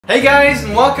Hey guys,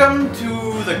 and welcome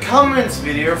to the comments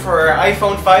video for our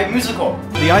iPhone 5 musical.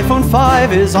 The iPhone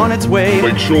 5 is on its way.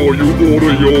 Make sure you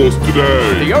order yours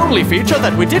today. The only feature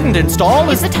that we didn't install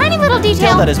is the tiny little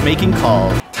detail that is making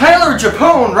call. Tyler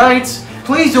Japone writes,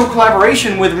 please do a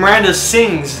collaboration with Miranda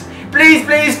Sings. Please,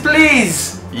 please,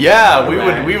 please. Yeah,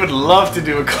 we would love to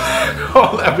do a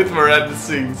collab with Miranda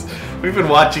Sings. We've been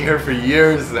watching her for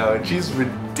years now, and she's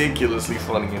ridiculously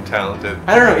funny and talented.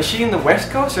 I don't know, is she in the West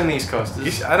Coast or in the East Coast?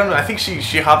 I don't know. I think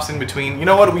she hops in between. You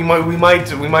know what? We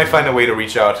might find a way to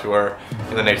reach out to her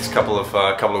in the next couple of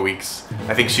weeks.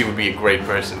 I think she would be a great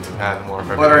person to have more of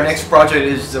her. But our next project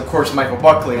is, of course, Michael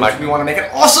Buckley, which we want to make an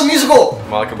awesome musical.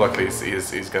 Michael Buckley is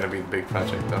going to be the big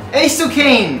project, though. Ace to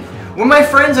Kane. When my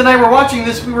friends and I were watching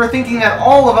this, we were thinking that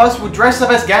all of us would dress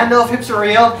up as Gandalf, Hipster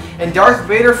Ariel, and Darth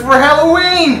Vader for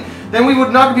Halloween. Then we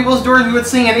would knock on people's doors, we would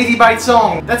sing an AVbyte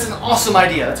song. That's an awesome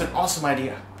idea. That's an awesome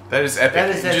idea. That is epic. That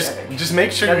is epic. Just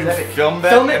make sure you film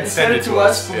that and send it to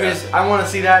us because I want to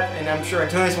see that, and I'm sure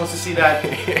Antonius wants to see that.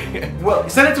 Well,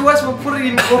 send it to us. We'll put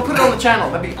it on the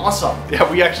channel. That'd be awesome. Yeah,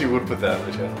 we actually would put that on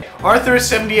the channel.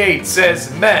 Arthur78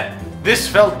 says, "Man, this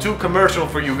felt too commercial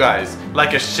for you guys,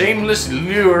 like a shameless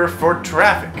lure for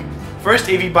traffic. First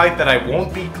AVbyte that I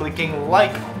won't be clicking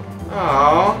like on.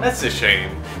 Aww, that's a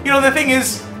shame. You know, the thing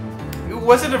is,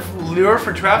 was it a lure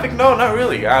for traffic? No, not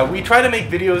really. We try to make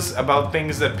videos about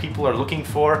things that people are looking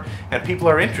for and people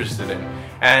are interested in.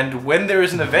 And when there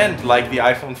is an event like the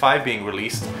iPhone 5 being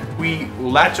released, we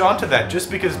latch onto that just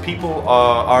because people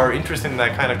are interested in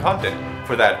that kind of content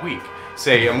for that week.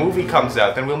 Say a movie comes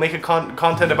out, then we'll make a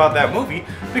content about that movie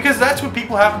because that's what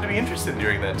people happen to be interested in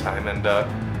during that time. And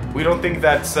we don't think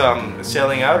that's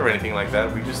selling out or anything like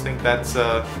that. We just think that's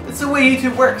it's the way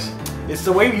YouTube works. It's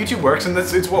the way YouTube works, and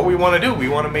it's what we want to do. We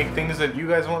want to make things that you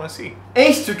guys want to see.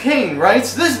 Ace to Kane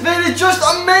writes, this vid is just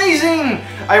amazing!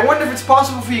 I wonder if it's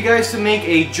possible for you guys to make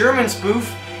a German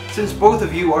spoof since both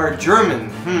of you are German.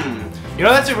 You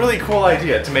know, that's a really cool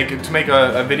idea, to make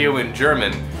a video in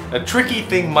German. A tricky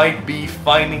thing might be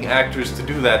finding actors to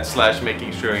do that, /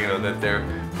 making sure, you know, that their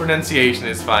pronunciation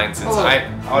is fine, since I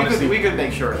honestly... We could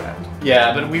make sure of that.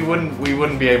 Yeah, but we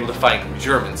wouldn't be able to find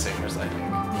German singers, I think.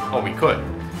 Oh, we could,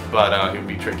 but it would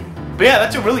be tricky. But yeah,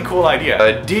 that's a really cool idea.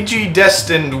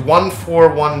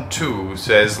 DigiDestined1412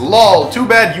 says, "Lol, too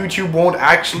bad YouTube won't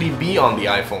actually be on the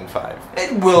iPhone 5.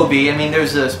 It will be. I mean,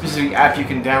 there's a specific app you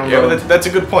can download. Yeah, but that's a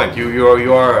good point.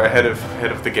 You are ahead of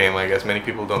the game, I guess. Many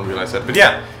people don't realize that. But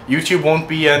yeah, YouTube won't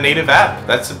be a native app.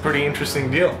 That's a pretty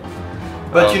interesting deal.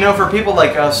 But you know, for people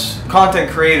like us, content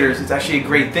creators, it's actually a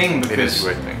great thing because it is a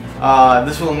great thing.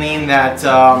 This will mean that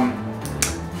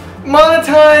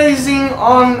monetizing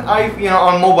on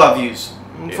on mobile views.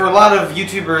 Yeah. For a lot of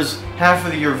YouTubers, half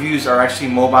of your views are actually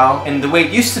mobile, and the way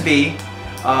it used to be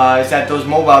is that those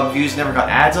mobile views never got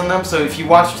ads on them. So if you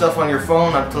watch stuff on your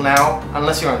phone up till now,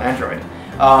 unless you're on Android,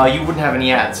 you wouldn't have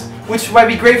any ads, which might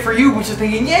be great for you, which is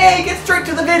thinking, yay, get straight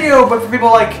to the video. But for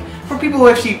people who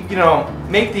actually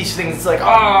make these things, it's like, oh,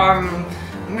 I'm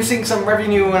missing some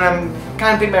revenue and I'm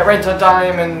kind of paying my rent on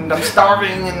time and I'm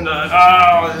starving and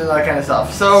that kind of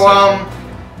stuff. So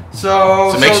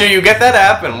make sure you get that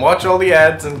app and watch all the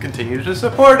ads and continue to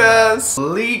support us.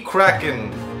 Lee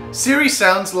Kraken. Siri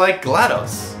sounds like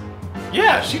GLaDOS.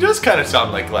 Yeah, she does kind of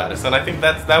sound like GLaDOS, and I think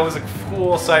that was a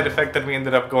cool side effect that we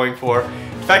ended up going for.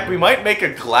 In fact, we might make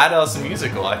a GLaDOS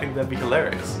musical. I think that'd be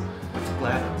hilarious. What's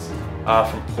GLaDOS?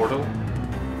 From Portal.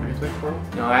 Have you played Portal?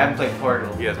 No, I haven't played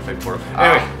Portal. He hasn't played Portal.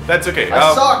 Anyway, that's okay.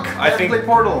 I suck! I have to play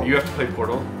Portal. You have to play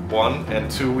Portal. 1, and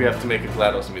 2, we have to make a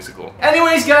GLaDOS musical.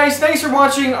 Anyways, guys, thanks for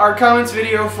watching our comments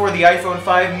video for the iPhone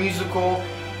 5 musical,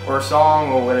 or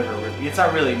song, or whatever. It's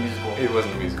not really a musical. It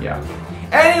wasn't a musical. Yeah.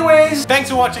 Anyways, thanks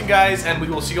for watching, guys, and we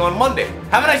will see you on Monday.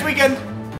 Have a nice weekend!